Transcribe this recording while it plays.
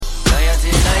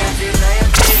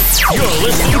You're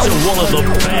listening to one of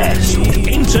the best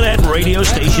internet radio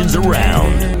stations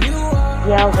around.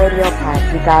 Yale Radio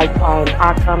Pack. You guys are an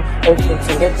awesome station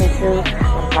to listen to.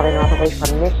 I'm calling all the way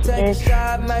from Michigan.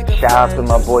 Shout out to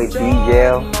my boy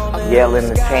DJ, Yale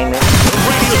Entertainment. The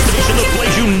radio station that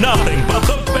plays you nothing but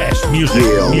the best music.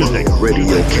 Yale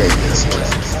Radio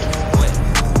Campus.